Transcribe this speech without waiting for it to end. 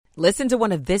Listen to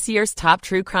one of this year's top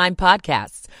true crime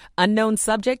podcasts. Unknown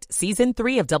Subject, Season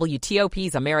 3 of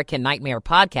WTOP's American Nightmare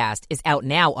podcast is out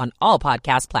now on all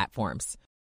podcast platforms.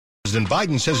 President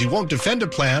Biden says he won't defend a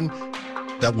plan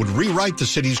that would rewrite the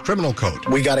city's criminal code.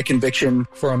 We got a conviction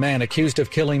for a man accused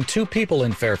of killing 2 people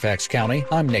in Fairfax County.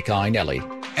 I'm Nick Einelli.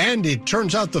 And it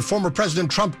turns out that former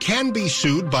President Trump can be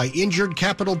sued by injured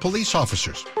Capitol Police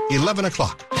officers. 11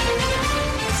 o'clock.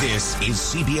 This is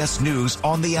CBS News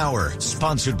on the Hour,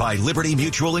 sponsored by Liberty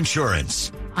Mutual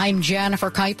Insurance. I'm Jennifer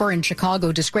Kuiper in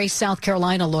Chicago. Disgraced South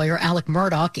Carolina lawyer Alec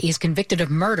Murdaugh is convicted of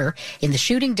murder in the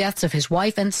shooting deaths of his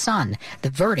wife and son.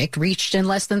 The verdict reached in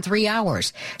less than 3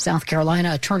 hours. South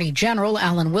Carolina Attorney General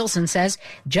Alan Wilson says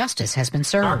justice has been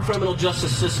served. Our criminal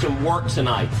justice system worked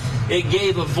tonight. It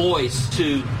gave a voice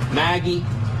to Maggie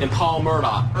and Paul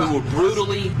Murdaugh, who were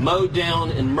brutally mowed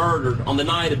down and murdered on the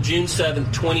night of June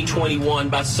 7th, 2021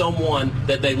 by someone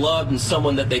that they loved and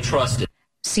someone that they trusted.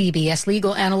 CBS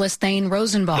legal analyst Thane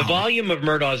Rosenbaum. The volume of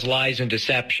Murdaugh's lies and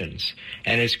deceptions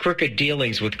and his crooked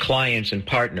dealings with clients and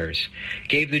partners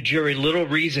gave the jury little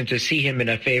reason to see him in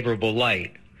a favorable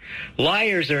light.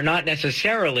 Liars are not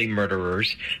necessarily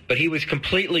murderers, but he was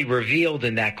completely revealed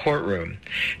in that courtroom.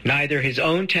 Neither his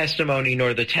own testimony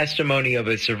nor the testimony of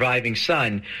his surviving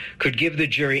son could give the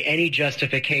jury any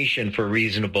justification for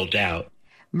reasonable doubt.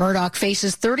 Murdaugh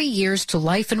faces 30 years to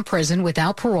life in prison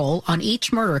without parole on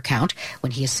each murder count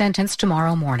when he is sentenced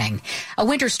tomorrow morning. A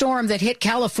winter storm that hit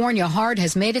California hard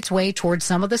has made its way towards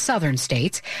some of the southern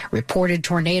states. Reported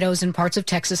tornadoes in parts of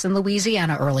Texas and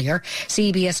Louisiana earlier.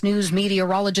 CBS News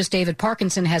meteorologist David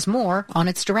Parkinson has more on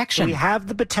its direction. We have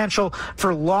the potential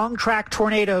for long-track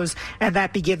tornadoes, and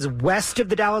that begins west of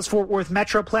the Dallas-Fort Worth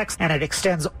Metroplex, and it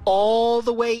extends all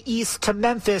the way east to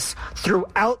Memphis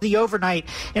throughout the overnight.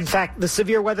 In fact, the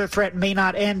severe weather threat may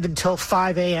not end until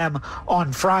 5 a.m.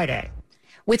 on Friday.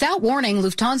 Without warning,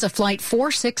 Lufthansa Flight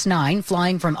 469,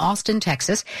 flying from Austin,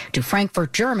 Texas to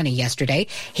Frankfurt, Germany yesterday,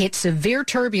 hit severe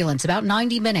turbulence about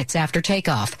 90 minutes after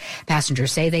takeoff.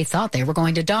 Passengers say they thought they were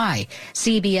going to die.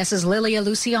 CBS's Lilia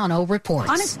Luciano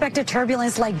reports. Unexpected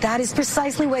turbulence like that is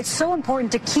precisely why it's so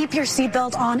important to keep your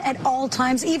seatbelt on at all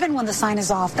times, even when the sign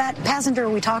is off. That passenger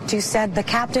we talked to said the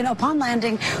captain, upon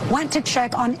landing, went to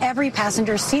check on every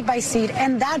passenger seat by seat,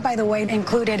 and that, by the way,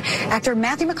 included actor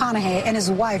Matthew McConaughey and his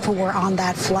wife who were on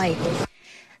that flight.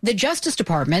 The Justice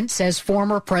Department says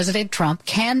former President Trump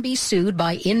can be sued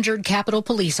by injured Capitol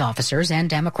Police officers and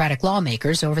Democratic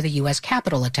lawmakers over the U.S.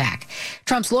 Capitol attack.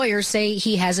 Trump's lawyers say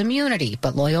he has immunity,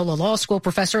 but Loyola Law School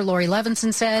professor Lori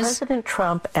Levinson says President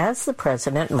Trump, as the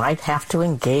president, might have to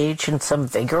engage in some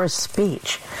vigorous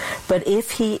speech. But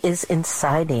if he is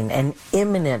inciting an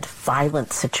imminent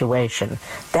violent situation,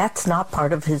 that's not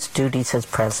part of his duties as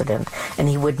president, and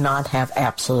he would not have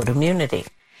absolute immunity.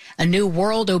 A new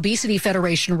World Obesity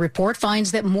Federation report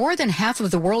finds that more than half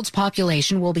of the world's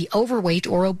population will be overweight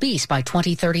or obese by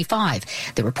 2035.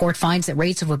 The report finds that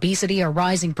rates of obesity are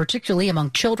rising, particularly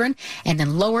among children and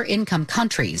in lower-income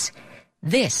countries.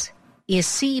 This is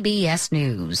CBS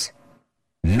News.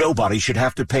 Nobody should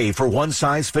have to pay for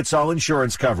one-size-fits-all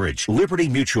insurance coverage. Liberty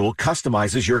Mutual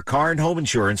customizes your car and home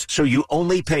insurance so you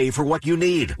only pay for what you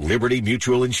need. Liberty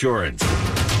Mutual Insurance.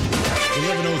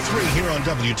 11:03 here on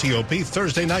WTOP,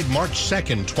 Thursday night, March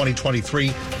 2nd,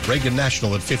 2023. Reagan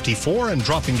National at 54 and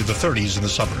dropping to the 30s in the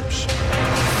suburbs.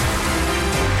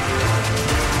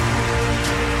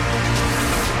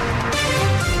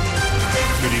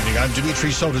 Good evening. I'm Dimitri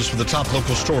Sotis for the top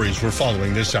local stories we're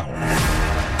following this hour.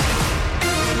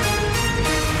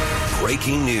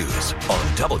 Breaking news on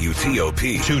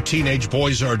WTOP. 2 teenage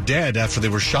boys are dead after they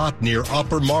were shot near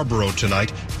Upper Marlboro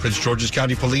tonight. Prince George's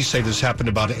County Police say this happened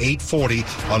about 8:40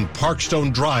 on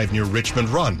Parkstone Drive near Richmond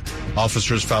Run.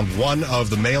 Officers found one of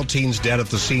the male teens dead at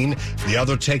the scene, the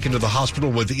other taken to the hospital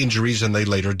with injuries, and they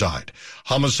later died.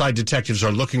 Homicide detectives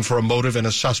are looking for a motive and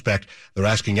a suspect. They're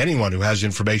asking anyone who has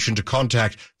information to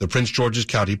contact the Prince George's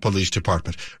County Police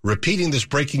Department. Repeating this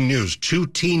breaking news, 2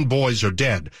 teen boys are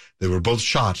dead. They were both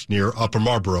shot near Upper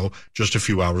Marlboro just a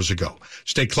few hours ago.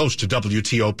 Stay close to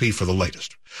WTOP for the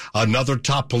latest. Another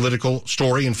top political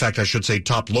story, in fact, I should say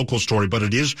top local story, but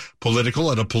it is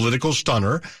political and a political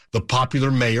stunner. The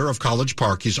popular mayor of College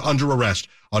Park is under arrest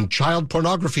on child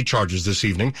pornography charges this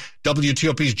evening.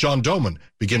 WTOP's John Doman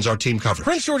begins our team coverage.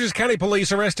 Prince George's County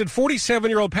Police arrested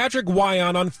 47-year-old Patrick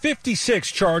Wyon on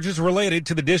 56 charges related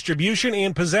to the distribution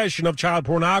and possession of child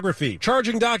pornography.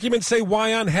 Charging documents say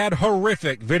Wyon had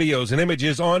horrific videos and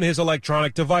images on his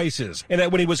electronic devices, and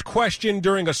that when he was questioned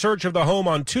during a search of the home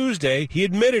on Tuesday, he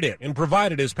admitted admitted it and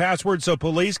provided his password so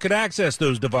police could access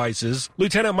those devices.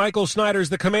 Lieutenant Michael Snyder is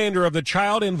the commander of the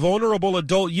Child and Vulnerable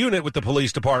Adult Unit with the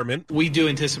police department. We do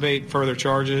anticipate further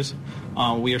charges.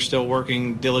 We are still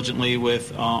working diligently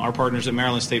with our partners at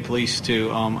Maryland State Police to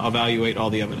evaluate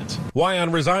all the evidence.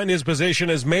 Wyon resigned his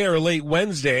position as mayor late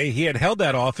Wednesday. He had held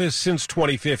that office since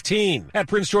 2015. At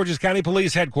Prince George's County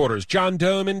Police Headquarters, John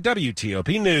Doman,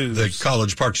 WTOP News. The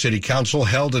College Park City Council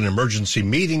held an emergency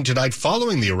meeting tonight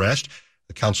following the arrest.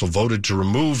 The council voted to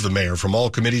remove the mayor from all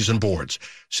committees and boards.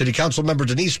 City Council member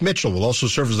Denise Mitchell will also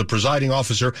serve as the presiding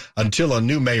officer until a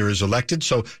new mayor is elected,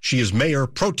 so she is Mayor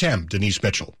Pro Tem Denise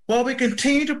Mitchell. While we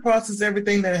continue to process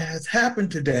everything that has happened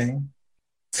today,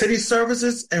 city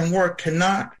services and work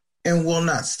cannot and will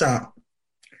not stop.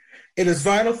 It is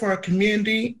vital for our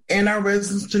community and our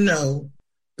residents to know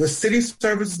the city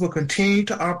services will continue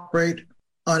to operate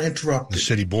uninterrupted. The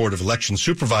City Board of Election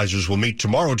Supervisors will meet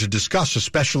tomorrow to discuss a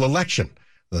special election.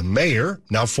 The mayor,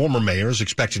 now former mayor, is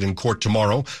expected in court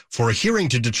tomorrow for a hearing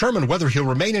to determine whether he'll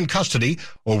remain in custody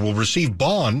or will receive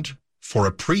bond for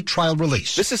a pre-trial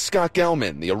release. This is Scott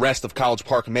Gelman. The arrest of College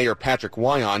Park Mayor Patrick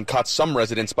Wyon caught some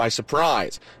residents by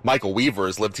surprise. Michael Weaver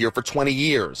has lived here for 20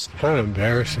 years. Kind of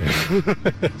embarrassing.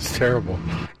 It's terrible.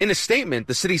 In a statement,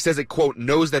 the city says it, quote,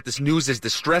 knows that this news is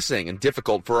distressing and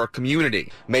difficult for our community.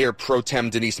 Mayor Pro Tem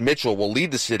Denise Mitchell will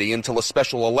lead the city until a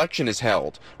special election is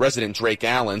held. Resident Drake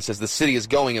Allen says the city is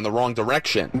going in the wrong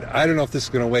direction. I don't know if this is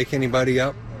going to wake anybody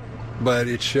up, but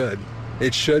it should.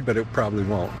 It should, but it probably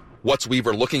won't. What's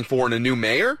Weaver looking for in a new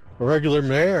mayor? A regular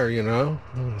mayor, you know.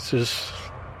 It's just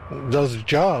does the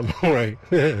job, right?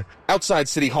 Outside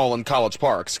City Hall in College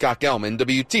Park, Scott Gelman,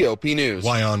 WTOP News.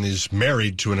 Wyon is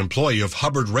married to an employee of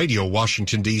Hubbard Radio,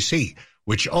 Washington, D.C.,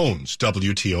 which owns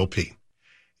WTOP.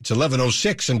 It's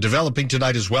 11:06 and developing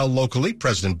tonight as well locally.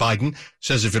 President Biden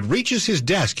says if it reaches his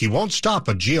desk, he won't stop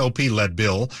a GOP-led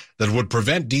bill that would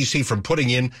prevent D.C. from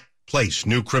putting in place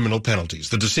new criminal penalties.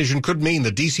 The decision could mean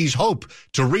that D.C.'s hope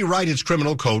to rewrite its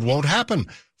criminal code won't happen.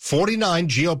 49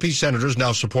 GOP senators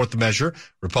now support the measure.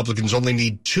 Republicans only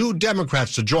need 2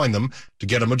 Democrats to join them to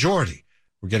get a majority.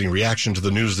 We're getting reaction to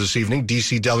the news this evening.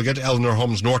 D.C. Delegate Eleanor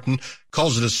Holmes Norton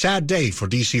calls it a sad day for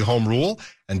D.C. home rule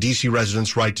and D.C.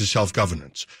 residents' right to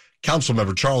self-governance.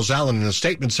 Councilmember Charles Allen in a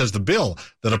statement says the bill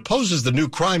that opposes the new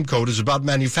crime code is about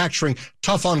manufacturing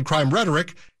tough-on-crime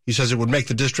rhetoric. He says it would make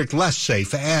the district less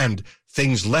safe and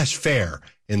things less fair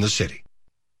in the city.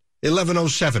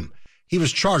 11:07. He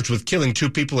was charged with killing 2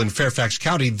 people in Fairfax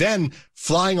County, then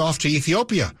flying off to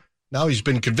Ethiopia. Now he's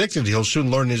been convicted. He'll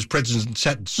soon learn his prison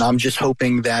sentence. I'm just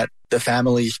hoping that the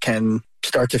families can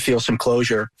start to feel some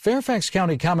closure. Fairfax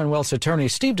County Commonwealth's attorney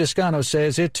Steve Descano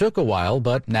says it took a while,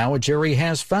 but now a jury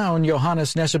has found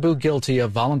Johannes Nesebu guilty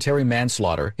of voluntary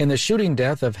manslaughter in the shooting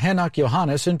death of Henok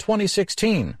Johannes in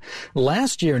 2016.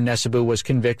 Last year, Nesebu was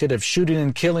convicted of shooting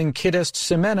and killing Kidest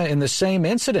Semena in the same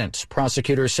incident.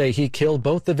 Prosecutors say he killed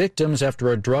both the victims after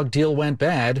a drug deal went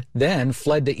bad, then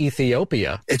fled to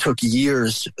Ethiopia. It took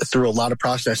years through a lot of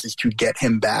processes to get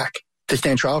him back to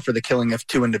stand trial for the killing of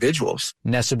 2 individuals.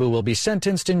 Nesebu will be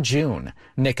sentenced in June.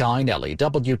 Nick Einelli,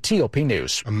 WTOP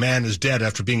News. A man is dead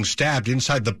after being stabbed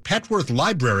inside the Petworth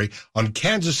Library on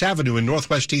Kansas Avenue in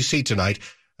Northwest D.C. tonight.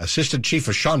 Assistant Chief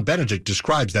Sean Benedict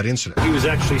describes that incident. He was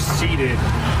actually seated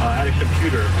at a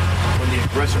computer when the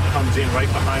aggressor comes in right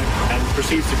behind him and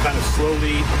proceeds to kind of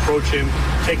slowly approach him,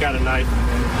 take out a knife,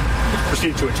 and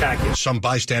proceed to attack him. Some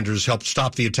bystanders helped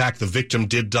stop the attack. The victim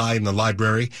did die in the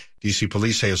library. D.C.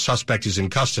 police say a suspect is in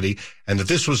custody and that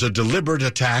this was a deliberate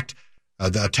attack.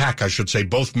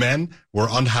 Both men were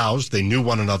unhoused. They knew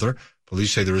one another.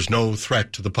 Police say there is no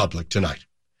threat to the public tonight.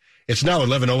 It's now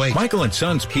 11:08. Michael &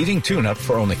 Son's heating tune-up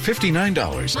for only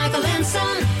 $59. Michael &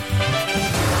 Son.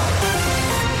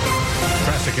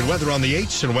 Traffic and weather on the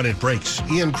 8s and when it breaks.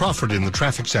 Ian Crawford in the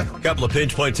traffic center. A couple of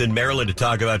pinch points in Maryland to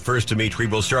talk about first, Dimitri.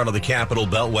 We'll start on the Capitol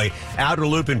Beltway. Outer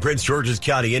loop in Prince George's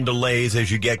County in delays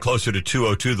as you get closer to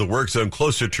 202, the work zone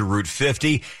closer to Route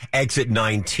 50. Exit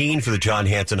 19 for the John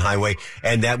Hanson Highway.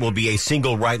 And that will be a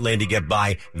single right lane to get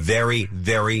by very,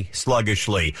 very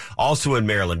sluggishly. Also in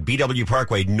Maryland, BW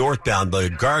Parkway northbound, the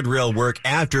guardrail work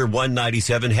after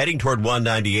 197 heading toward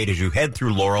 198 as you head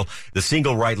through Laurel. The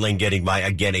single right lane getting by,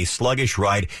 again, a sluggish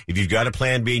ride. If you've got a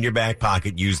plan B in your back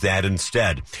pocket, use that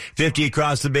instead. 50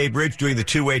 across the Bay Bridge, doing the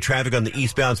two-way traffic on the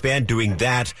eastbound span, doing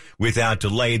that without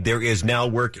delay. There is now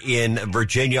work in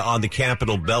Virginia on the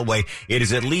Capitol Beltway. It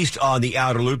is at least on the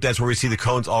outer loop. That's where we see the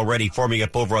cones already forming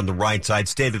up over on the right side.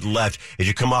 Stay to the left as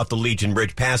you come off the Legion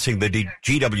Bridge, passing the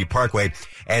GW Parkway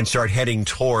and start heading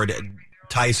toward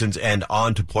Tyson's and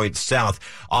on to Point South.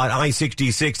 On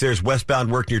I-66, there's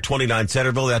westbound work near 29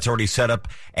 Centerville. That's already set up,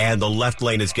 and the left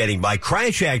lane is getting by.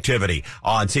 Crash activity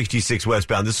on 66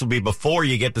 westbound. This will be before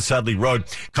you get to Sudley Road.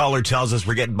 Caller tells us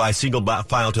we're getting by single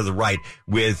file to the right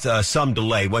with some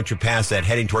delay. Once you're past that,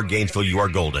 heading toward Gainesville, you are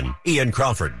golden. Ian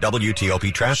Crawford,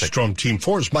 WTOP Traffic. Storm Team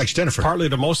 4's Mike Steniford. Partly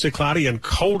to mostly cloudy and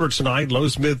colder tonight.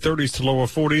 Lows mid-30s to lower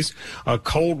 40s. A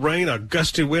cold rain, a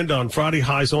gusty wind on Friday.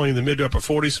 Highs only in the mid to upper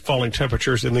 40s. Falling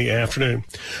temperatures in the afternoon.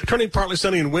 Turning partly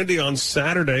sunny and windy on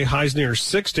Saturday. Highs near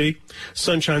 60.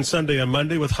 Sunshine Sunday and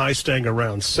Monday with highs staying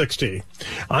around 60.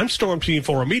 I'm Storm Team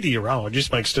 4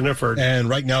 meteorologist Mike Steniford. And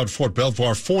right now at Fort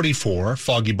Belvoir, 44.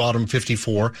 Foggy Bottom,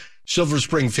 54. Silver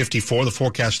Spring, 54. The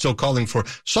forecast still calling for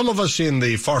some of us in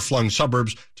the far-flung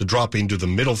suburbs to drop into the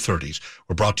middle 30s.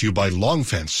 We're brought to you by Long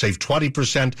Fence. Save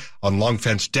 20% on Long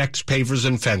Fence decks, pavers,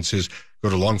 and fences. Go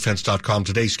to longfence.com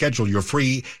today. Schedule your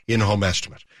free in-home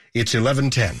estimate. It's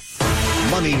 11:10.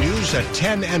 Money news at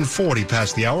 10 and 40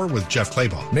 past the hour with Jeff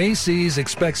Clabaugh. Macy's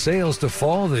expects sales to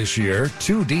fall this year.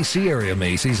 2 D.C. area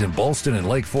Macy's in Ballston and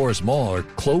Lake Forest Mall are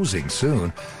closing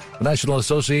soon. The National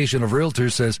Association of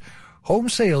Realtors says home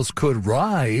sales could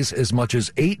rise as much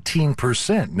as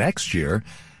 18% next year.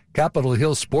 Capitol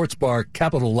Hill sports bar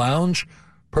Capitol Lounge,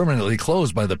 permanently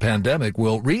closed by the pandemic,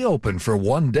 will reopen for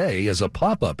one day as a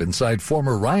pop-up inside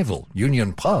former rival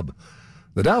Union Pub.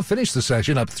 The Dow finished the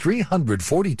session up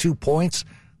 342 points.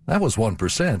 That was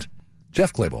 1%.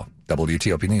 Jeff Clabaugh,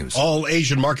 WTOP News. All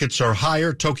Asian markets are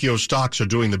higher. Tokyo stocks are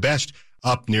doing the best,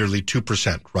 up nearly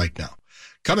 2% right now.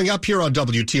 Coming up here on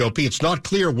WTOP, it's not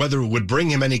clear whether it would bring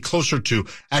him any closer to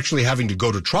actually having to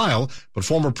go to trial, but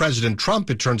former President Trump,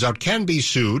 it turns out, can be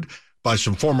sued by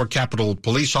some former Capitol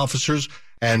Police officers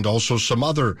and also some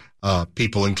other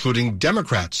people, including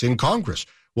Democrats in Congress.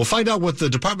 We'll find out what the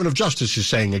Department of Justice is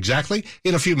saying exactly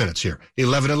in a few minutes here.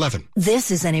 11:11.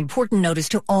 This is an important notice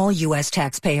to all U.S.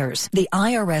 taxpayers. The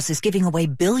IRS is giving away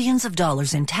billions of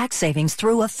dollars in tax savings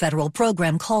through a federal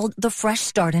program called the Fresh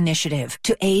Start Initiative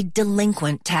to aid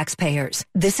delinquent taxpayers.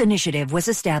 This initiative was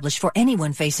established for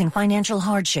anyone facing financial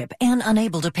hardship and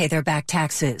unable to pay their back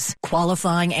taxes.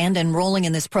 Qualifying and enrolling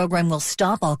in this program will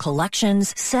stop all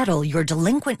collections, settle your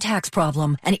delinquent tax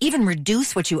problem, and even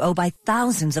reduce what you owe by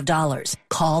thousands of dollars.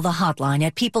 Call the hotline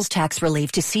at People's Tax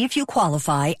Relief to see if you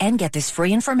qualify and get this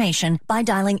free information by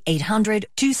dialing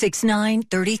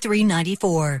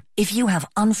 800-269-3394. If you have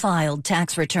unfiled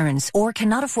tax returns or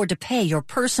cannot afford to pay your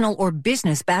personal or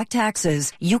business back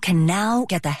taxes, you can now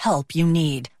get the help you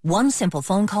need. One simple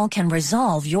phone call can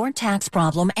resolve your tax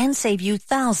problem and save you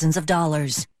thousands of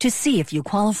dollars. To see if you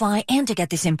qualify and to get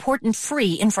this important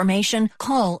free information,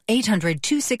 call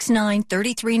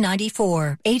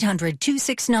 800-269-3394.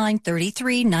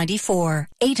 800-269-3394.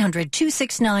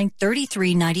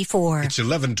 800-269-3394. It's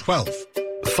 11:12.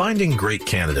 Finding great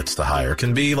candidates to hire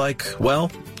can be like, well,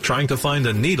 trying to find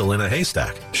a needle in a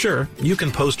haystack. Sure, you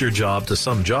can post your job to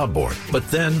some job board, but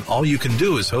then all you can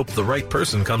do is hope the right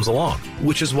person comes along,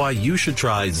 which is why you should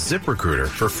try ZipRecruiter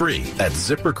for free at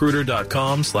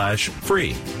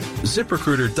ZipRecruiter.com/free.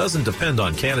 ZipRecruiter doesn't depend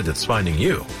on candidates finding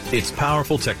you. Its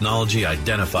powerful technology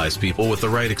identifies people with the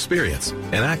right experience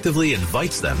and actively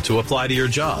invites them to apply to your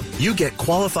job. You get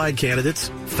qualified candidates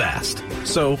fast.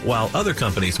 So while other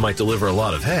companies might deliver a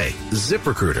lot of hay,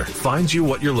 ZipRecruiter finds you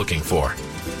what you're looking for.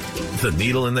 The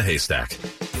needle in the haystack.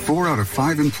 4 out of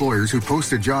 5 employers who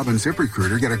post a job on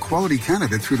ZipRecruiter get a quality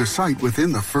candidate through the site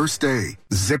within the first day.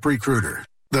 ZipRecruiter,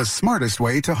 the smartest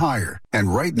way to hire.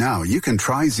 And right now, you can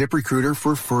try ZipRecruiter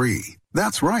for free.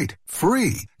 That's right,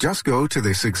 free. Just go to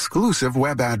this exclusive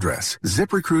web address,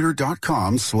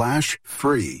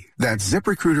 ZipRecruiter.com/free. That's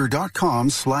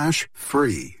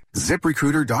ZipRecruiter.com/free.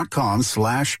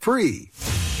 ZipRecruiter.com/free.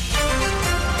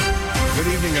 Good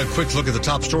evening. A quick look at the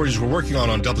top stories we're working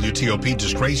on WTOP.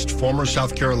 Disgraced former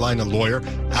South Carolina lawyer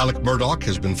Alex Murdaugh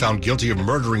has been found guilty of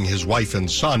murdering his wife and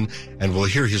son and will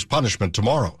hear his punishment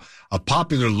tomorrow. A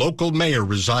popular local mayor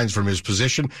resigns from his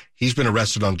position. He's been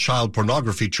arrested on child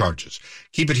pornography charges.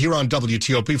 Keep it here on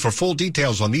WTOP for full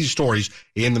details on these stories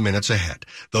in the minutes ahead.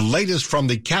 The latest from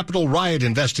the Capitol riot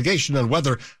investigation and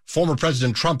whether former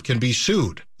President Trump can be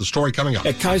sued. The story coming up.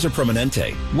 At Kaiser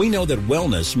Permanente, we know that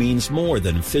wellness means more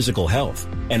than physical health.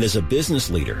 And as a business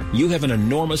leader, you have an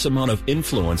enormous amount of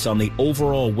influence on the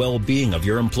overall well-being of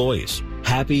your employees.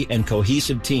 Happy and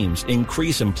cohesive teams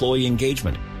increase employee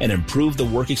engagement and improve the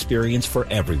work experience for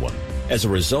everyone. As a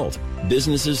result,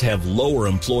 businesses have lower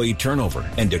employee turnover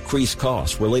and decreased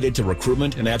costs related to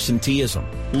recruitment and absenteeism.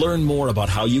 Learn more about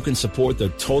how you can support the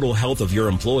total health of your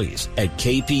employees at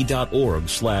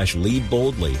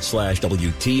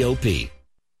kp.org/leadboldly/WTOP.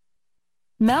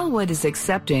 Melwood is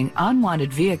accepting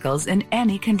unwanted vehicles in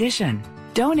any condition.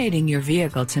 Donating your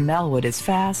vehicle to Melwood is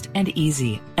fast and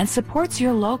easy and supports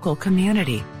your local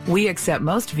community. We accept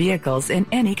most vehicles in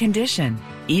any condition,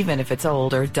 even if it's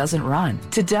old or doesn't run.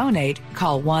 To donate,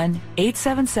 call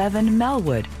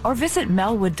 1-877-MELWOOD or visit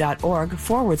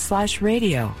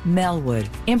melwood.org/radio. Melwood,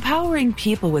 empowering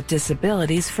people with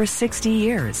disabilities for 60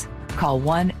 years. Call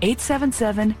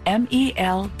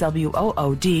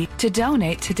 1-877-MELWOOD to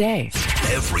donate today.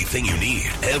 Everything you need,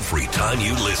 every time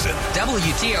you listen.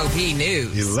 WTOP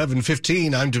News.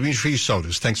 11:15, I'm Dimitri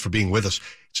Sotis. Thanks for being with us.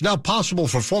 It's now possible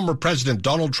for former President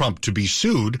Donald Trump to be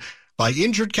sued by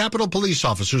injured Capitol Police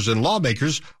officers and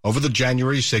lawmakers over the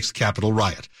January 6th Capitol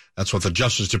riot. That's what the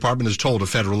Justice Department has told a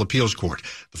federal appeals court.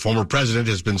 The former president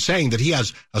has been saying that he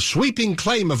has a sweeping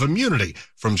claim of immunity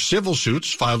from civil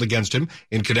suits filed against him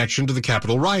in connection to the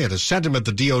Capitol riot, a sentiment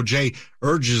the DOJ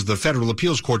urges the federal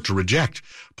appeals court to reject.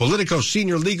 Politico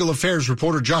senior legal affairs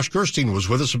reporter Josh Gerstein was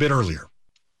with us a bit earlier.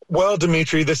 Well,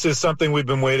 Dimitri, this is something we've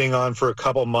been waiting on for a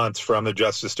couple months from the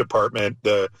Justice Department.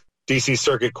 The D.C.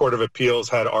 Circuit Court of Appeals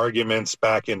had arguments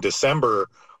back in December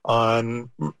on,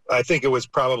 I think it was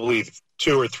probably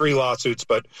 2 or 3 lawsuits,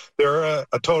 but there are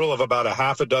a total of about a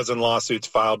half a dozen lawsuits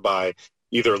filed by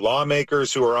either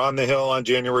lawmakers who were on the Hill on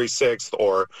January 6th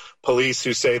or police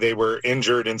who say they were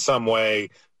injured in some way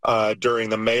during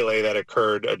the melee that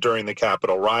occurred during the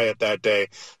Capitol riot that day.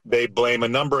 They blame a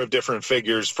number of different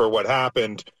figures for what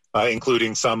happened,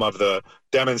 including some of the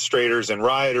demonstrators and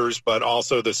rioters, but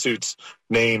also the suits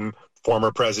name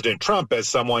former President Trump as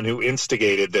someone who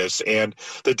instigated this. And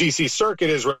the D.C.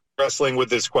 Circuit is wrestling with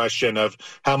this question of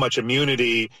how much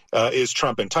immunity is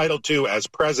Trump entitled to as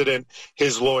president.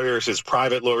 His lawyers, his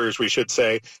private lawyers, we should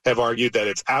say, have argued that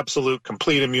it's absolute,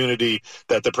 complete immunity,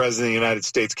 that the president of the United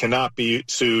States cannot be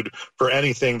sued for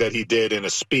anything that he did in a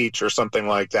speech or something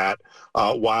like that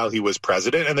while he was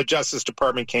president. And the Justice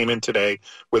Department came in today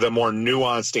with a more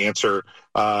nuanced answer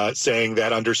saying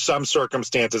that under some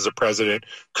circumstances, a president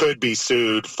could be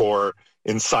sued for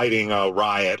inciting a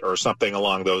riot or something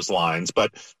along those lines.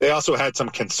 But they also had some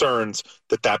concerns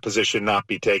that that position not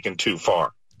be taken too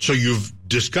far. So you've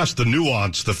discussed the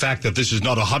nuance, the fact that this is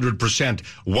not 100%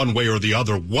 one way or the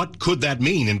other. What could that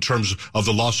mean in terms of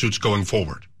the lawsuits going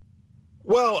forward?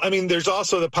 Well, I mean, there's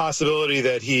also the possibility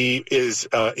that he is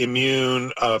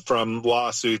immune from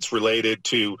lawsuits related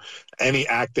to any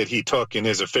act that he took in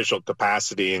his official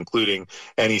capacity, including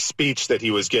any speech that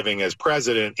he was giving as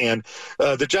president. And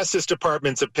the Justice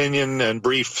Department's opinion and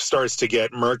brief starts to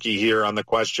get murky here on the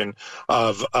question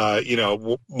of,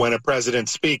 when a president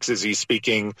speaks, is he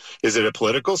speaking, is it a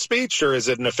political speech or is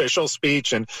it an official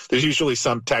speech? And there's usually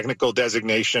some technical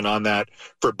designation on that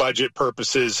for budget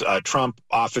purposes. Trump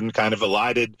often kind of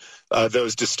elided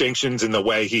those distinctions in the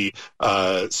way he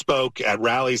spoke at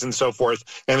rallies and so forth.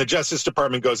 And the Justice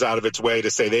Department goes out of its way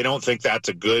to say they don't think that's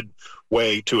a good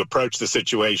way to approach the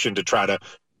situation to try to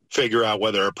figure out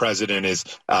whether a president is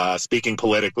speaking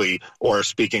politically or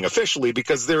speaking officially,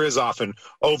 because there is often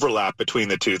overlap between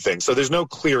the two things. So there's no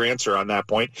clear answer on that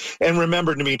point. And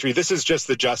remember, Dimitri, this is just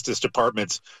the Justice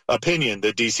Department's opinion.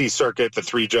 The D.C. Circuit, the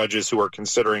 3 judges who are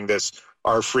considering this,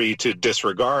 are free to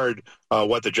disregard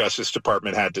what the Justice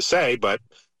Department had to say, but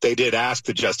they did ask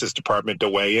the Justice Department to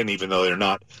weigh in, even though they're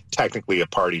not technically a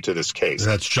party to this case.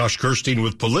 That's Josh Gerstein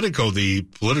with Politico, the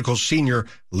Politico senior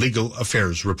legal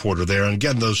affairs reporter there. And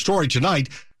again, the story tonight,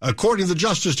 according to the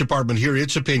Justice Department here,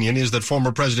 its opinion is that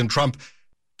former President Trump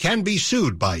can be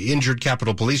sued by injured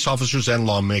Capitol Police officers and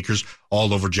lawmakers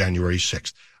all over January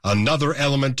 6th. Another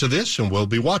element to this, and we'll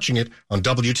be watching it on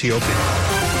WTOP.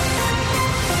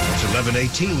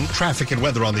 11:18, traffic and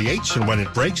weather on the 8s, and when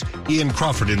it breaks, Ian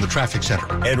Crawford in the traffic center.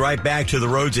 And right back to the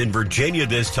roads in Virginia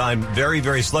this time. Very,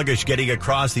 very sluggish getting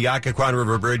across the Occoquan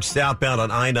River Bridge southbound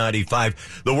on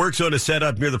I-95. The work zone is set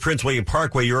up near the Prince William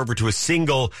Parkway. You're over to a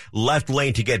single left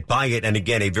lane to get by it. And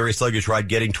again, a very sluggish ride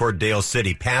getting toward Dale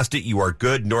City. Past it, you are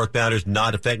good. Northbounders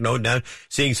not affect. No, now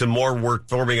seeing some more work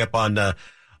forming up on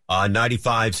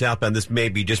 95 southbound. This may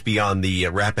be just beyond the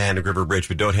Rappahannock River Bridge,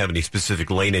 but don't have any specific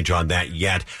laneage on that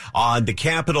yet. On the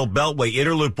Capitol Beltway,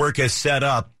 interloop work is set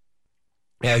up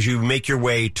as you make your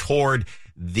way toward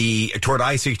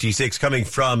I-66 coming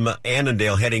from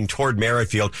Annandale heading toward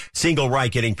Merrifield. Single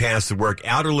right getting past the work.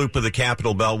 Outer loop of the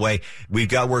Capitol Beltway. We've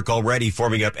got work already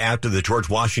forming up after the George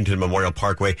Washington Memorial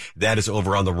Parkway. That is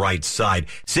over on the right side.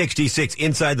 66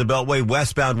 inside the Beltway.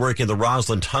 Westbound work in the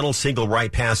Roslyn Tunnel. Single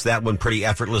right past that one pretty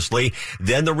effortlessly.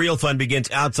 Then the real fun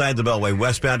begins outside the Beltway.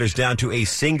 Westbounders down to a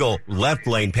single left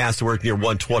lane past the work near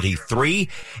 123.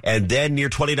 And then near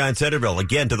 29 Centerville.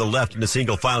 Again to the left in a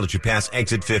single file as you pass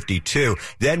exit 52.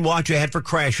 Then watch ahead for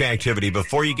crash activity.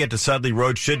 Before you get to Sudley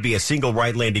Road, should be a single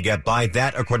right lane to get by.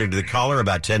 That, according to the caller,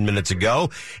 about 10 minutes ago.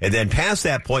 And then past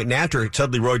that point and after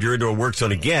Sudley Road, you're into a work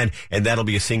zone again, and that'll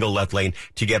be a single left lane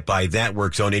to get by that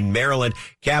work zone. In Maryland,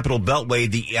 Capital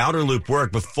Beltway, the outer loop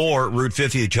work before Route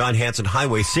 50, the John Hanson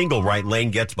Highway, single right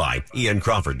lane gets by. Ian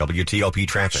Crawford, WTOP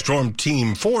Traffic. Storm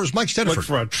Team 4's Mike Steniford. Look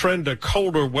for a trend to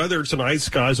colder weather tonight.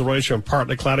 Skies will range from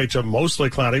partly cloudy to mostly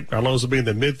cloudy. Our lows will be in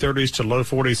the mid-30s to low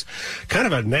 40s. Kind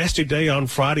of a nasty day on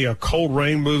Friday. A cold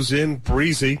rain moves in,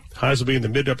 breezy. Highs will be in the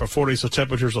mid to upper 40s, so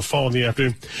temperatures will fall in the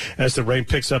afternoon as the rain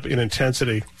picks up in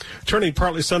intensity. Turning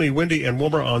partly sunny, windy, and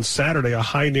warmer on Saturday, a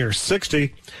high near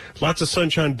 60. Lots of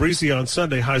sunshine, breezy on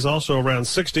Sunday. Highs also around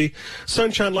 60.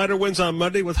 Sunshine, lighter winds on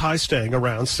Monday with highs staying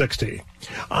around 60.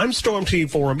 I'm Storm Team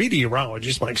 4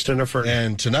 meteorologist Mike Steniford.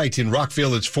 And tonight in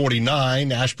Rockville, it's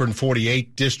 49, Ashburn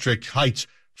 48, District Heights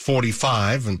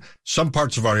 45, and some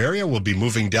parts of our area will be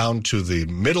moving down to the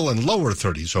middle and lower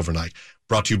 30s overnight.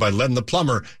 Brought to you by Len the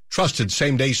Plumber, trusted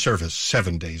same-day service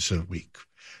 7 days a week.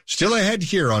 Still ahead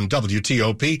here on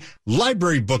WTOP,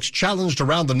 library books challenged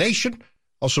around the nation,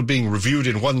 also being reviewed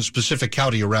in one specific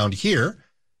county around here.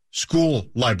 School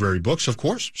library books, of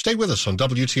course. Stay with us on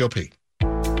WTOP.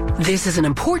 This is an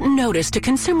important notice to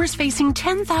consumers facing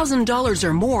 $10,000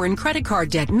 or more in credit card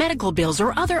debt, medical bills,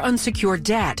 or other unsecured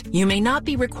debt. You may not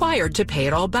be required to pay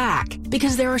it all back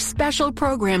because there are special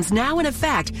programs now in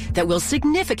effect that will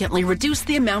significantly reduce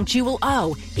the amount you will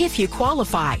owe if you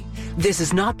qualify. This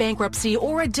is not bankruptcy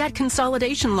or a debt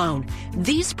consolidation loan.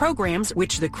 These programs,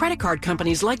 which the credit card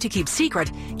companies like to keep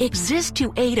secret, exist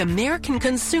to aid American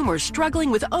consumers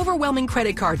struggling with overwhelming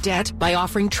credit card debt by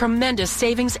offering tremendous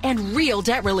savings and real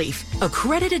debt relief.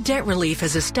 Accredited Debt Relief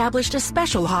has established a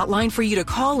special hotline for you to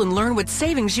call and learn what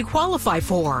savings you qualify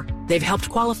for. They've helped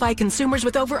qualify consumers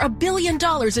with over $1 billion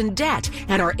in debt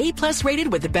and are A+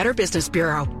 rated with the Better Business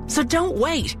Bureau. So don't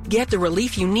wait. Get the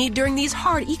relief you need during these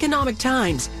hard economic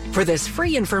times. For this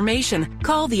free information,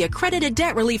 call the Accredited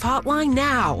Debt Relief Hotline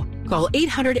now. Call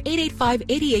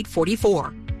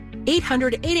 800-885-8844.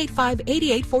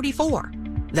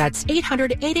 800-885-8844. That's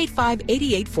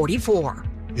 800-885-8844.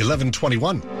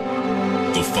 11:21.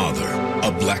 The father,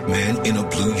 a black man in a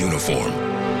blue uniform.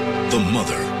 The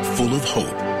mother, full of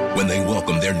hope. When they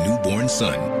welcome their newborn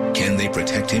son, can they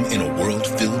protect him in a world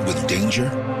filled with danger?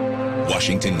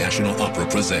 Washington National Opera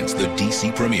presents the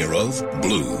DC premiere of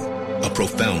Blue, a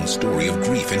profound story of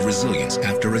grief and resilience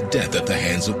after a death at the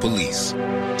hands of police.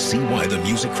 See why the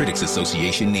Music Critics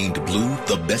Association named Blue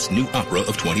the best new opera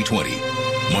of 2020.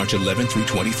 March 11th through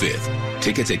 25th.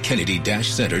 Tickets at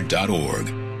kennedy-center.org.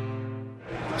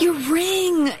 Your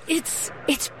ring! It's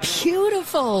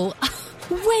beautiful!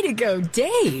 Way to go,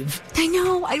 Dave! I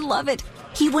know, I love it.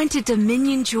 He went to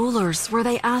Dominion Jewelers, where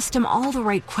they asked him all the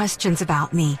right questions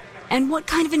about me and what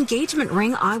kind of engagement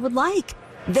ring I would like.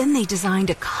 Then they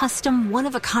designed a custom,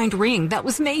 one-of-a-kind ring that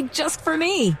was made just for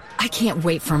me. I can't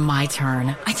wait for my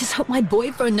turn. I just hope my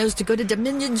boyfriend knows to go to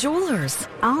Dominion Jewelers.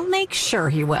 I'll make sure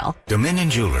he will. Dominion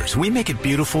Jewelers. We make it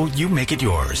beautiful, you make it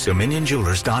yours.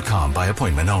 DominionJewelers.com by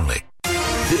appointment only.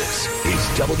 This is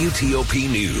WTOP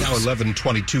News. Now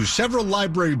 11:22. Several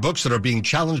library books that are being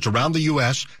challenged around the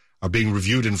U.S. are being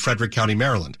reviewed in Frederick County,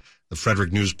 Maryland. The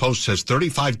Frederick News Post says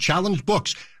 35 challenged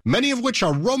books, many of which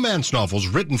are romance novels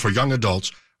written for young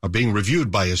adults, are being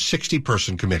reviewed by a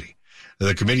 60-person committee.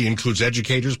 The committee includes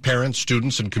educators, parents,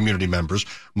 students, and community members.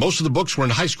 Most of the books were in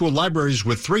high school libraries,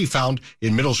 with 3 found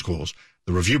in middle schools.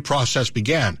 The review process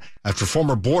began after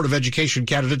former Board of Education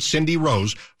candidate Cindy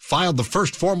Rose filed the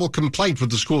first formal complaint with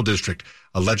the school district,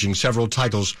 alleging several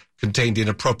titles contained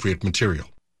inappropriate material.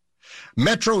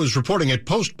 Metro is reporting a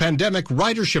post-pandemic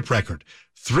ridership record.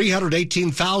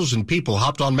 318,000 people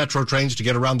hopped on Metro trains to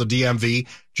get around the DMV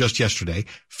just yesterday,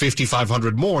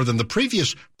 5,500 more than the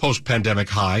previous post-pandemic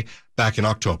high back in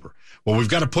October. Well, we've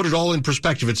got to put it all in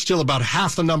perspective. It's still about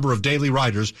half the number of daily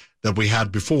riders that we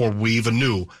had before we even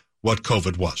knew what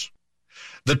COVID was.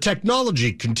 The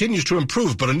technology continues to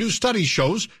improve, but a new study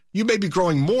shows you may be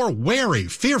growing more wary,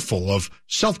 fearful of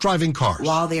self-driving cars.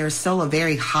 While there is still a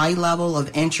very high level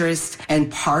of interest in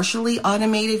partially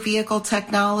automated vehicle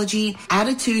technology,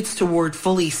 attitudes toward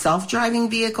fully self-driving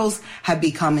vehicles have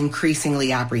become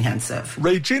increasingly apprehensive.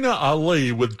 Regina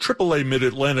Ali with AAA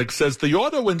Mid-Atlantic says the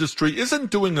auto industry isn't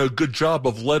doing a good job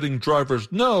of letting drivers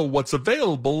know what's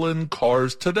available in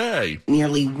cars today.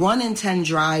 Nearly 1 in 10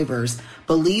 drivers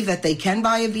believe that they can buy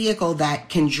buy a vehicle that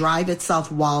can drive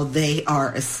itself while they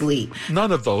are asleep.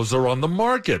 None of those are on the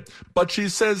market, but she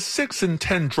says 6 in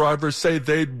 10 drivers say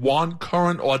they'd want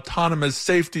current autonomous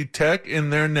safety tech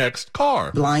in their next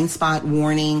car. Blind spot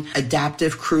warning,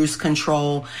 adaptive cruise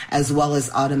control, as well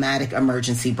as automatic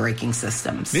emergency braking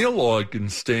systems. Neil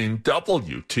Augenstein,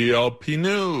 WTOP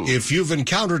News. If you've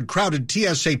encountered crowded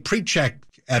TSA pre-check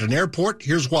at an airport,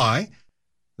 here's why.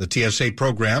 The TSA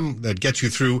program that gets you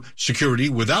through security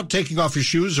without taking off your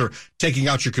shoes or taking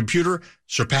out your computer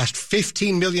surpassed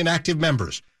 15 million active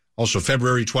members. Also,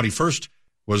 February 21st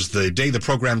was the day the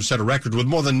program set a record with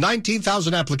more than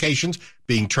 19,000 applications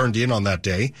being turned in on that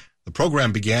day. The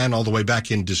program began all the way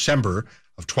back in December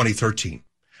of 2013.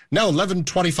 Now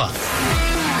 11:25.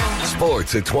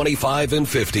 Sports at 25 and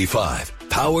 55.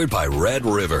 Powered by Red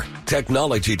River.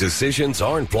 Technology decisions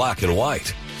aren't black and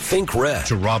white. Think red.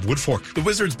 To Rob Woodfork. The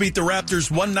Wizards beat the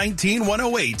Raptors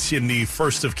 119-108 in the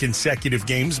first of consecutive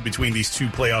games between these two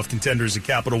playoff contenders at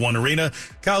Capital One Arena.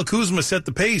 Kyle Kuzma set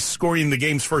the pace, scoring the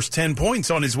game's first 10 points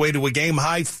on his way to a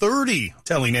game-high 30,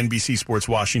 telling NBC Sports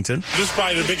Washington. This is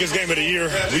probably the biggest game of the year.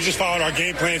 We just followed our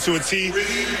game plan to a T.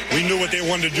 We knew what they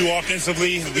wanted to do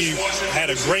offensively. We had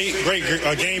a great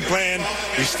game plan.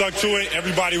 We stuck to it.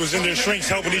 Everybody was in their strengths,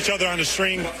 helping each other on the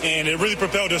string, and it really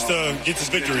propelled us to get this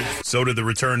victory. So did the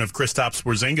return of Kristaps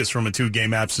Porzingis from a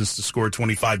 2-game absence to score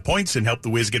 25 points and help the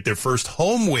Wiz get their first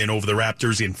home win over the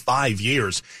Raptors in 5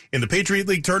 years. In the Patriot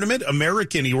League tournament,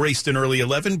 American erased an early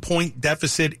 11-point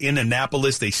deficit in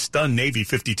Annapolis. They stunned Navy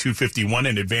 52-51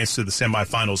 and advanced to the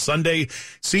semifinals Sunday.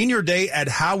 Senior day at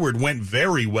Howard went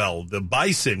very well. The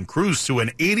Bison cruised to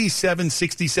an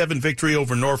 87-67 victory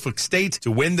over Norfolk State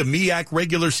to win the MEAC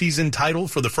regular season title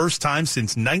for the first time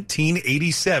since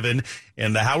 1987.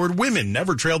 And the Howard women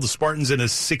never trailed the Spartans in a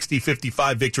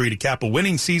 60-55 victory to cap a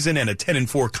winning season and a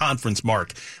 10-4 conference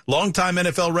mark. Longtime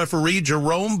NFL referee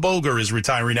Jerome Boger is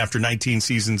retiring after 19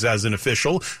 seasons as an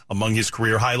official. Among his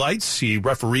career highlights, he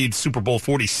refereed Super Bowl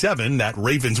 47, that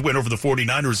Ravens win over the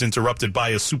 49ers interrupted by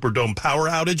a Superdome power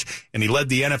outage, and he led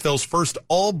the NFL's first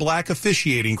all-black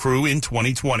officiating crew in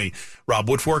 2020. Rob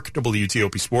Woodfork,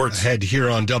 WTOP Sports. Ahead here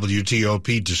on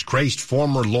WTOP, disgraced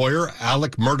former lawyer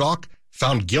Alec Murdaugh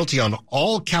found guilty on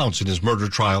all counts in his murder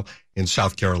trial in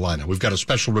South Carolina. We've got a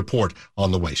special report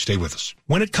on the way. Stay with us.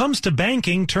 When it comes to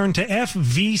banking, turn to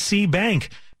FVC Bank.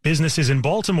 Businesses in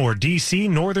Baltimore, D.C.,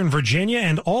 Northern Virginia,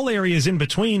 and all areas in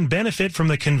between benefit from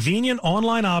the convenient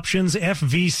online options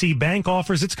FVC Bank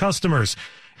offers its customers.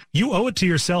 You owe it to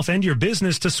yourself and your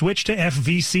business to switch to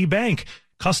FVC Bank.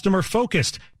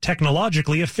 Customer-focused,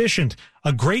 technologically efficient,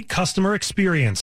 a great customer experience.